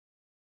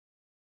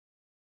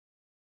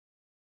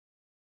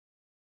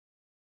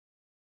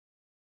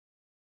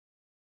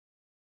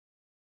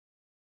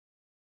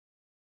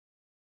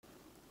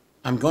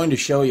I'm going to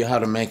show you how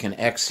to make an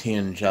X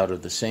hinge out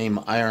of the same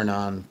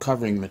iron-on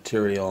covering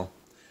material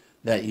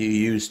that you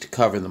used to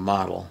cover the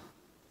model.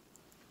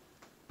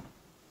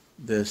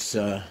 This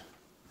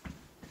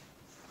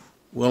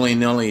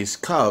Willy-Nilly's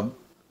cub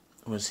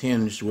was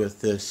hinged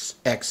with this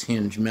X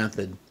hinge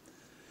method.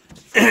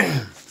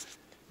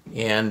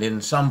 And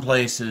in some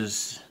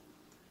places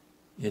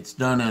it's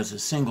done as a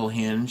single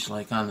hinge,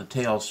 like on the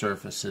tail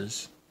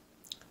surfaces,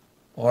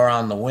 or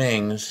on the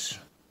wings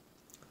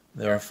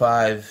there are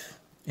 5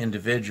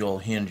 individual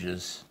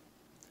hinges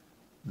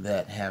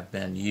that have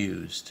been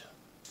used.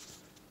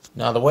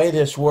 Now the way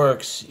this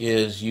works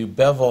is you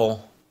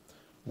bevel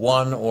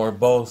one or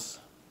both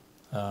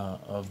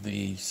of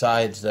the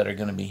sides that are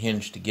going to be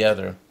hinged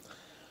together.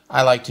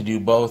 I like to do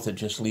both. It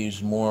just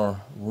leaves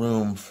more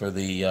room for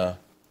the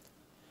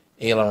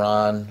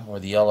aileron or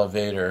the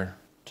elevator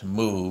to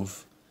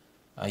move.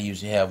 I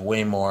usually have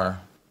way more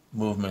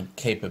movement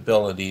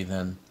capability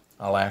than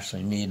I'll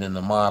actually need in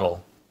the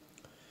model.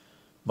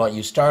 But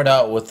you start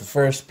out with the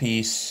first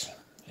piece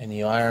and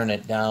you iron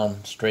it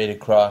down straight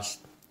across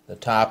the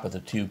top of the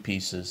 2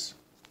 pieces.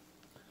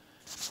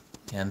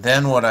 And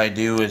then what I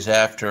do is,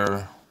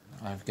 after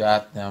I've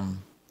got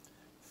them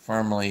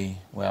firmly,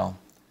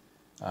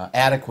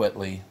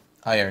 adequately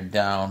ironed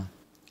down,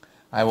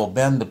 I will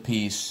bend the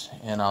piece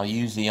and I'll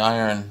use the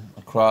iron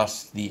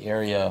across the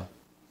area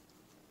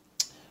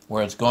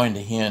where it's going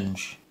to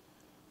hinge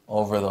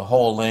over the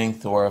whole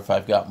length, or if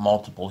I've got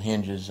multiple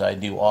hinges, I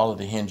do all of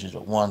the hinges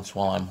at once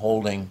while I'm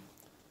holding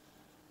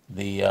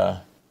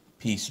the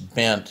piece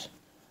bent.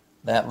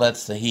 That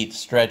lets the heat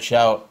stretch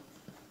out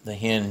the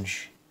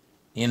hinge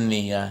in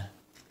the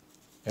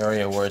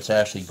area where it's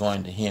actually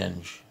going to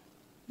hinge.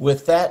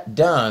 With that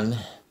done,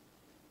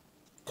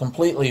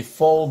 completely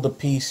fold the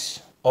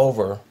piece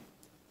over,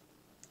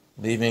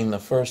 leaving the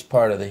first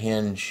part of the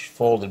hinge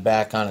folded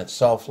back on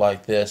itself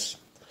like this.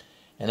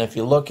 And if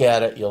you look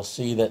at it, you'll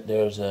see that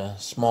there's a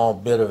small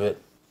bit of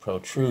it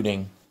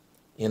protruding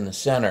in the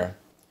center.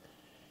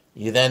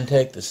 You then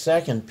take the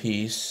second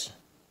piece,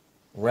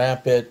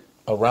 wrap it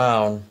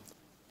around,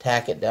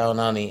 tack it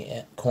down on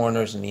the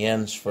corners and the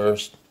ends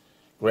first,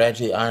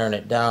 gradually iron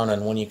it down,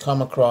 and when you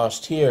come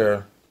across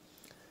here,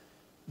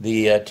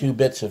 the 2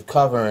 bits of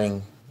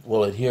covering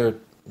will adhere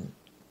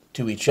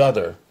to each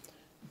other,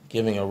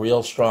 giving a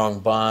real strong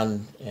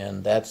bond,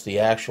 and that's the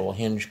actual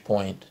hinge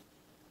point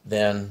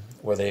then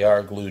where they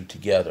are glued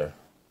together.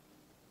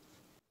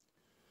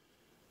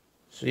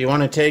 So you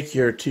want to take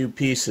your 2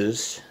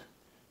 pieces,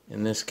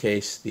 in this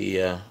case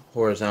the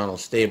horizontal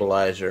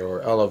stabilizer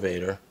or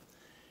elevator,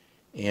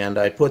 and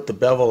I put the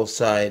bevel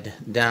side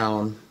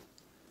down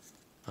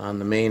on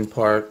the main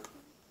part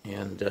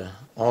and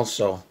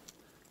also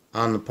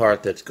on the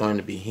part that's going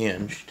to be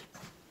hinged.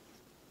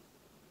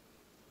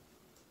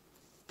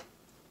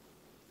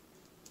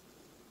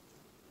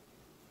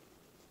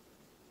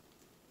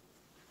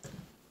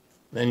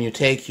 Then you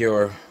take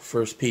your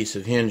first piece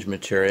of hinge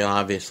material,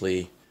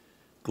 obviously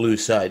glue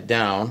side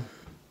down,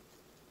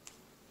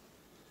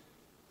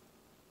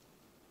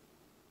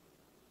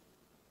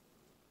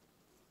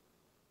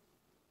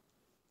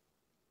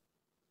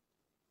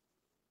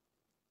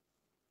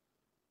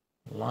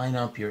 line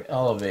up your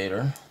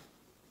elevator,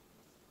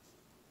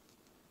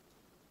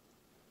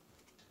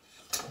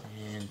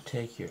 and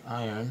take your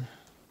iron,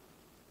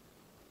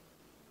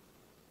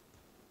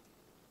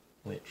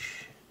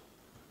 which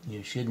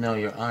you should know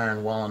your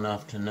iron well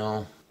enough to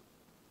know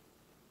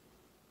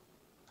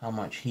how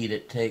much heat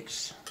it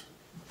takes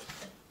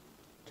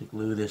to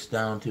glue this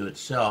down to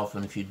itself.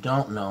 And if you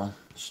don't know,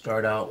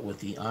 start out with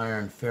the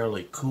iron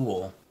fairly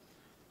cool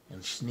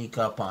and sneak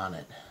up on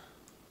it,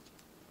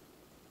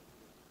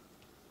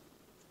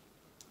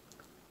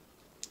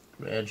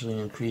 gradually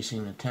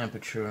increasing the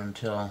temperature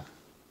until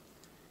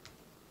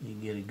you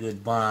get a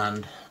good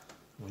bond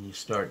when you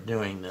start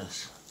doing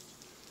this.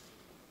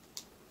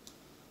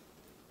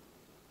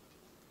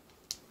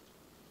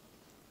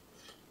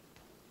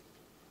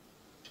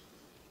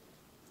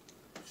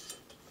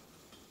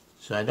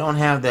 So I don't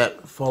have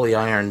that fully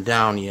ironed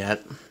down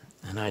yet,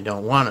 and I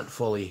don't want it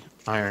fully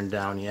ironed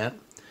down yet.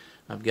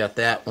 I've got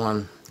that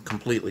one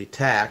completely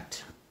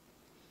tacked.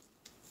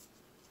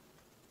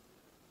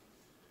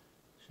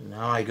 So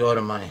now I go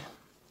to my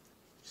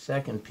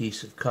second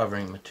piece of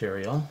covering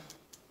material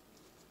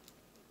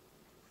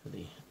for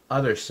the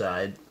other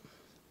side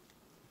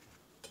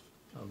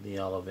of the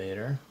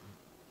elevator.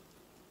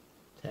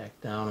 Tack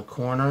down a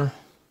corner,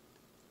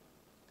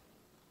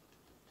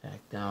 tack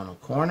down a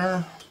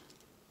corner,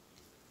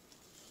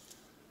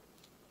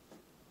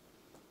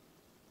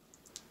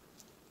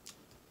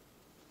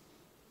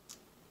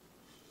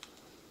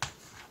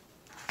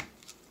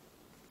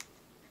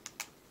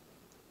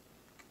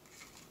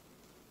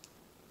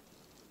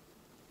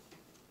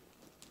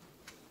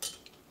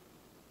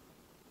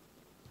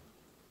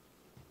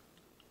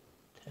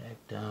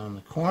 down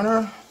the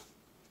corner.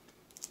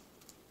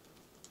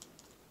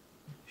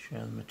 Make sure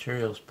the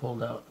material is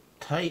pulled out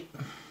tight.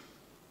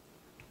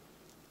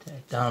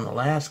 Tack down the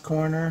last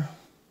corner.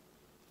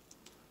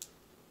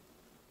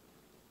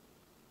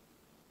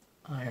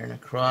 Iron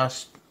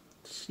across,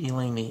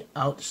 sealing the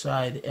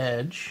outside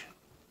edge.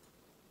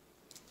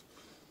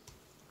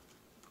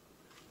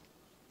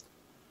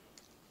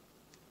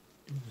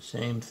 Do the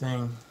same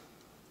thing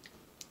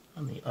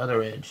on the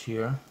other edge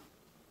here.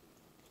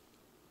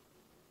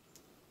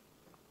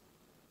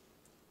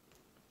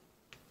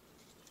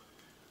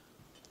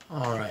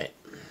 All right,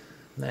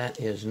 that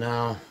is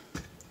now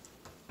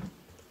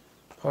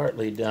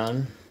partly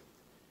done,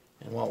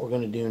 and what we're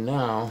going to do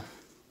now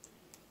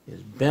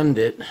is bend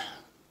it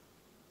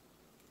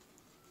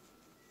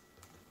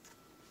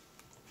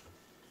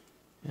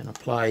and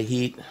apply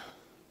heat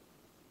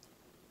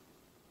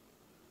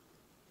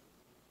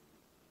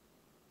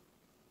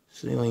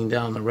sealing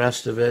down the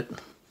rest of it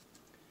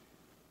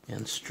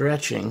and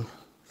stretching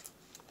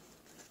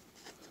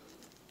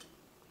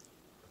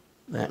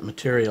that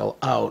material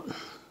out.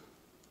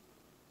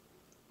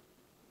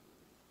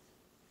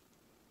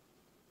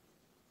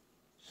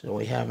 So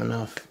we have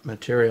enough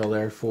material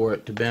there for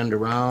it to bend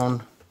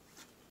around.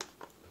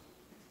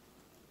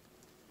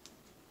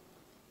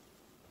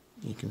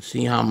 You can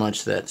see how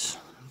much that's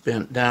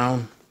bent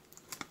down.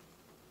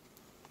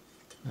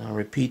 Now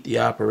repeat the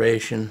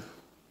operation.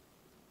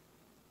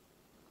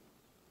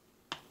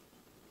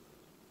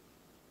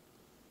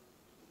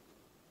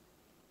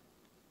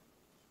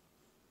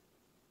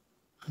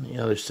 On the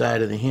other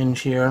side of the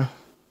hinge here.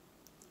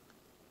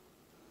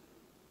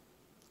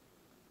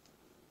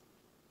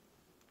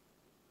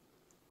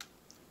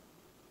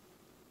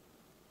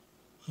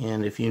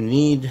 And if you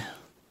need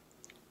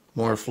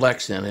more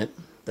flex in it,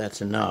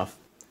 that's enough.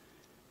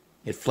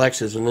 It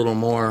flexes a little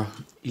more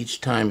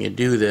each time you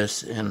do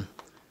this, and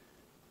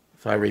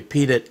if I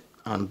repeat it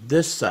on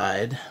this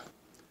side,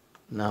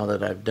 now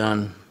that I've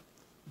done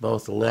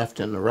both the left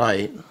and the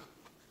right,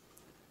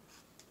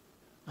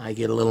 I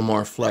get a little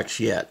more flex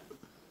yet.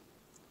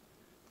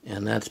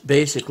 And that's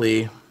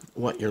basically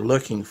what you're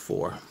looking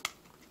for,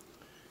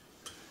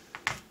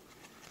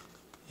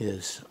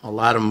 is a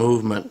lot of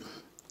movement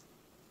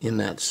in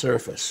that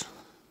surface.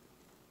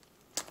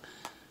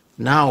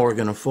 Now we're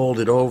going to fold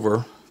it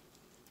over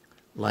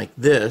like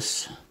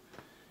this,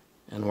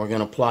 and we're going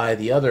to apply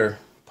the other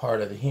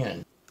part of the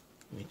hinge.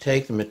 We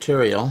take the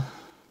material,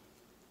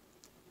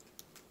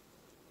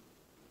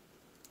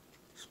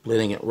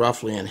 splitting it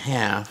roughly in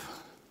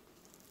half,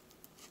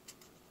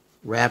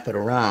 wrap it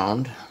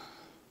around,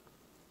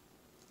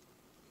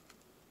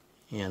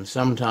 and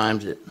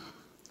sometimes it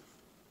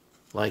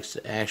likes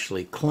to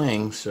actually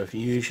cling, so if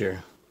you use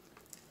your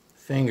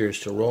fingers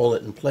to roll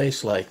it in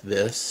place like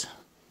this,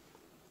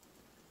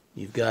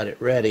 you've got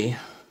it ready.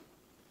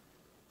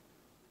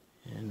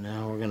 And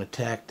now we're going to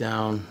tack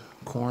down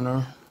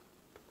corner,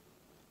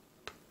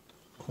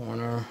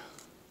 corner,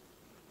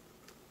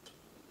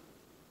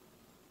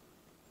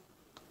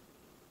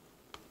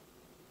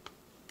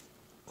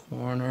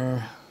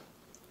 corner,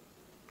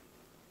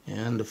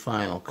 and the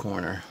final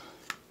corner.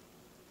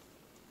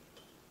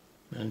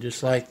 And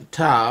just like the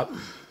top,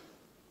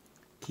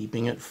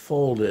 keeping it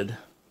folded,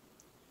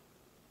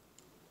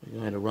 we're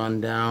going to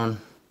run down,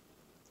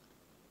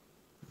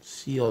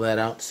 seal that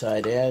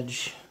outside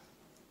edge.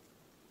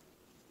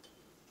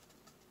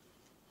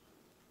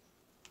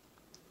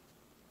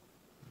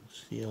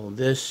 Seal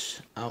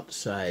this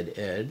outside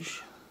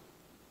edge.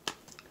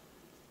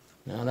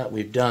 Now that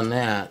we've done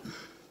that,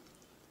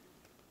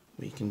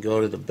 we can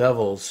go to the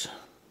bevels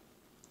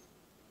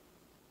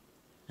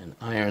and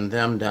iron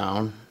them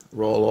down,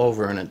 roll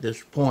over, and at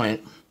this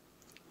point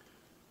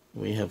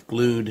we have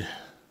glued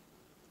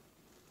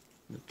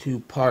the two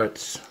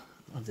parts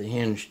of the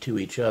hinge to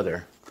each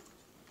other.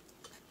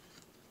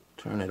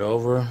 Turn it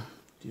over,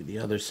 do the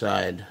other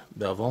side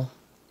bevel,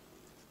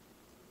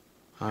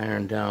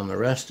 iron down the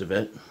rest of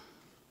it,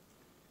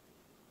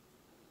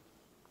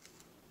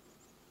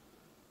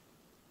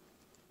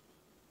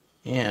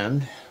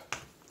 and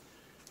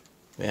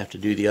we have to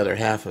do the other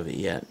half of it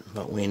yet,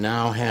 but we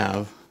now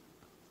have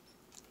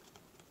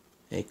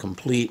a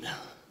complete,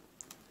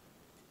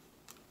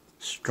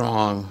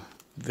 strong,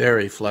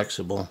 very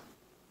flexible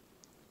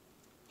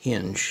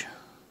hinge.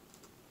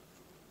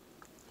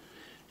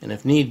 And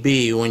if need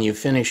be, when you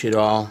finish it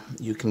all,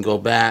 you can go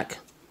back,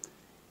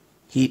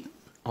 heat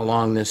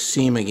along this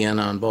seam again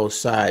on both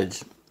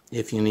sides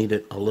if you need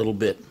it a little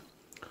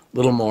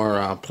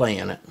more play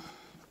in it.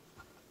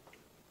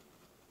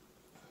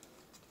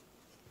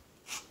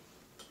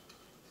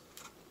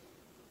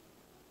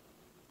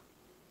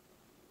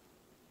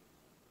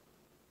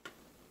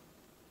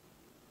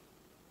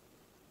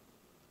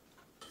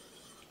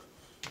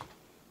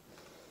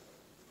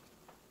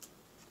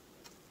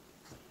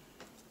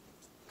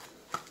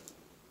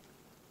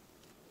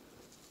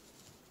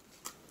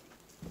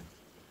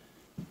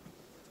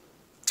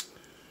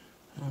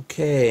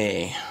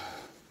 Okay,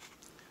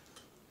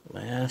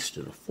 last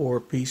of the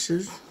 4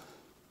 pieces.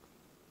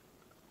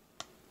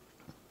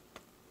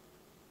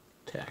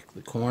 Tack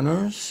the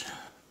corners.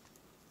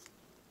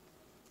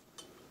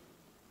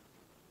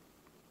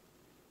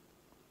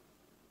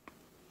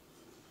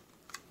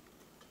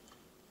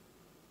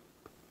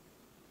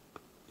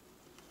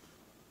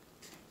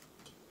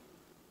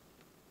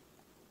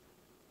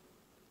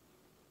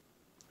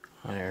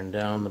 Iron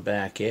down the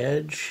back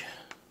edge.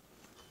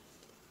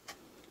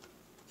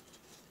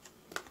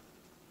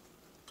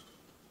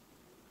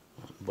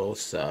 On both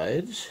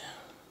sides.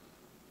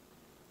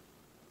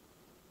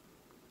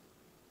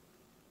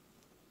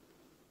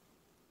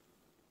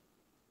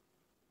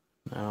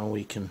 Now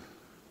we can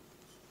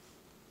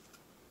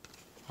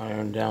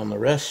iron down the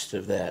rest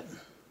of that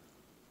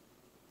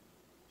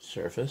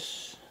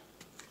surface.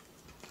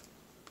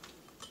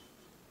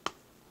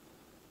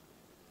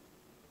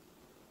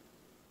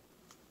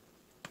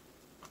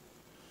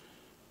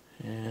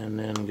 And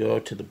then go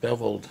to the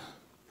beveled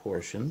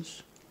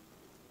portions.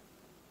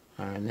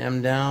 Iron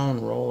them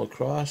down, roll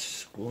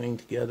across, gluing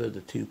together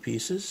the two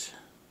pieces.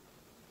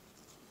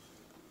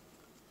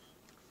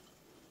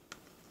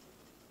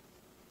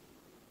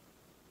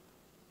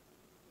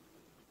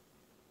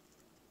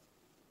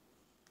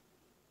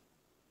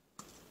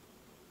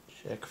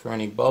 Check for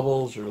any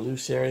bubbles or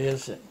loose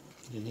areas that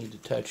you need to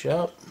touch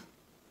up.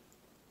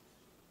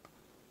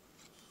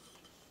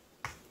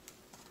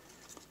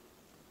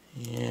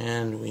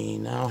 And we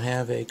now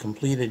have a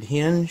completed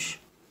hinge,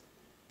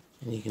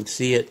 and you can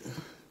see it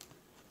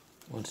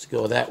wants to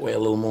go that way a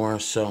little more,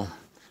 so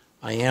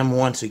I am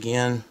once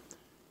again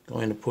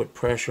going to put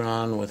pressure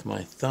on with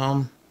my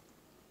thumb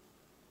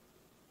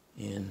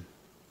and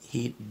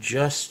heat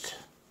just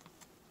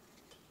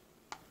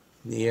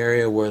the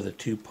area where the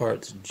two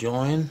parts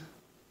join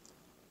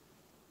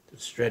to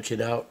stretch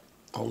it out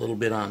a little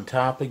bit on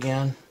top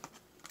again.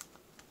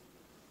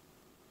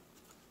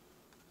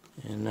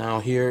 And now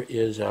here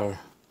is our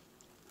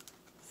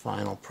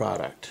final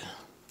product.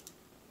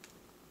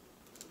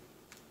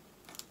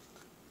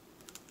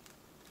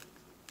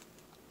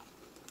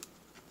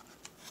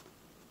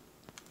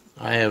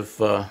 I have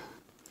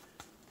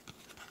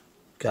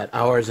got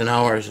hours and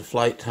hours of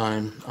flight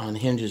time on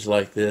hinges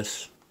like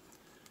this.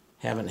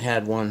 Haven't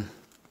had one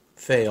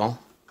fail.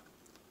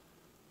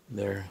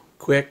 They're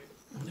quick,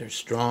 they're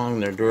strong,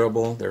 they're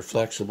durable, they're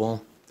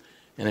flexible.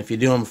 And if you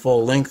do them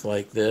full length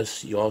like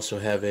this, you also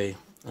have a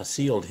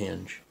sealed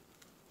hinge.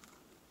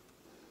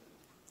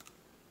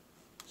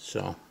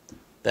 So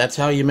that's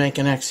how you make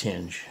an X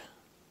hinge.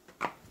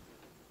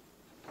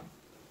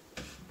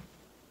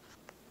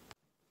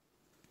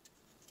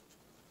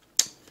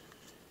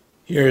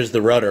 Here's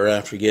the rudder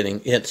after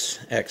getting its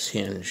X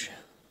hinge.